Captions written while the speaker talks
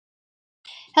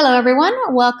Hello, everyone.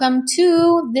 Welcome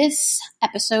to this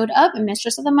episode of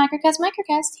Mistress of the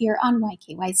Microcast here on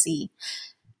YKYC.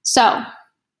 So,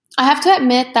 I have to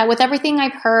admit that with everything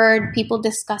I've heard, people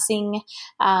discussing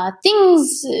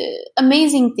things,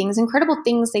 amazing things, incredible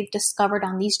things they've discovered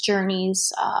on these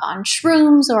journeys, on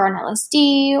shrooms or on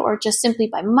LSD or just simply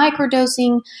by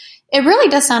microdosing, it really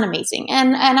does sound amazing.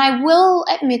 And I will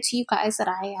admit to you guys that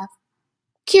I am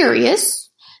curious,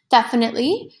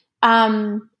 definitely.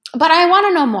 But I want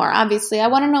to know more, obviously. I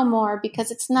want to know more because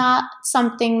it's not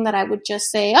something that I would just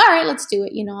say, all right, let's do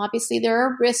it. Obviously there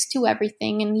are risks to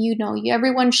everything and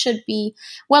everyone should be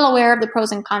well aware of the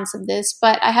pros and cons of this.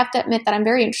 But I have to admit that I'm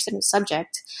very interested in the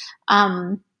subject.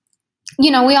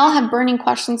 We all have burning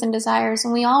questions and desires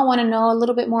and we all want to know a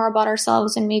little bit more about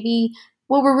ourselves and maybe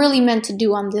what we're really meant to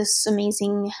do on this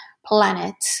amazing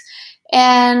planet.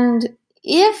 And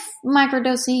if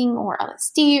microdosing or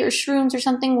LSD or shrooms or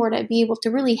something were to be able to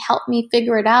really help me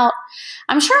figure it out,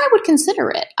 I'm sure I would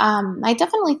consider it. I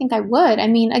definitely think I would. I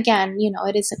mean, again,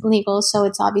 it isn't legal, so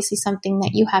it's obviously something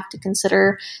that you have to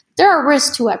consider. There are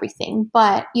risks to everything,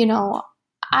 but,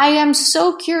 I am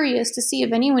so curious to see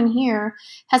if anyone here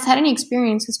has had any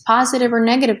experiences, positive or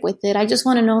negative, with it. I just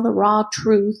want to know the raw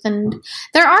truth. And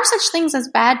there are such things as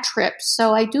bad trips.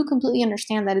 So I do completely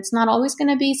understand that it's not always going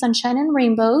to be sunshine and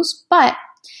rainbows, but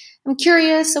I'm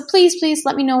curious. So please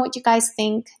let me know what you guys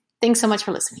think. Thanks so much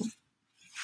for listening.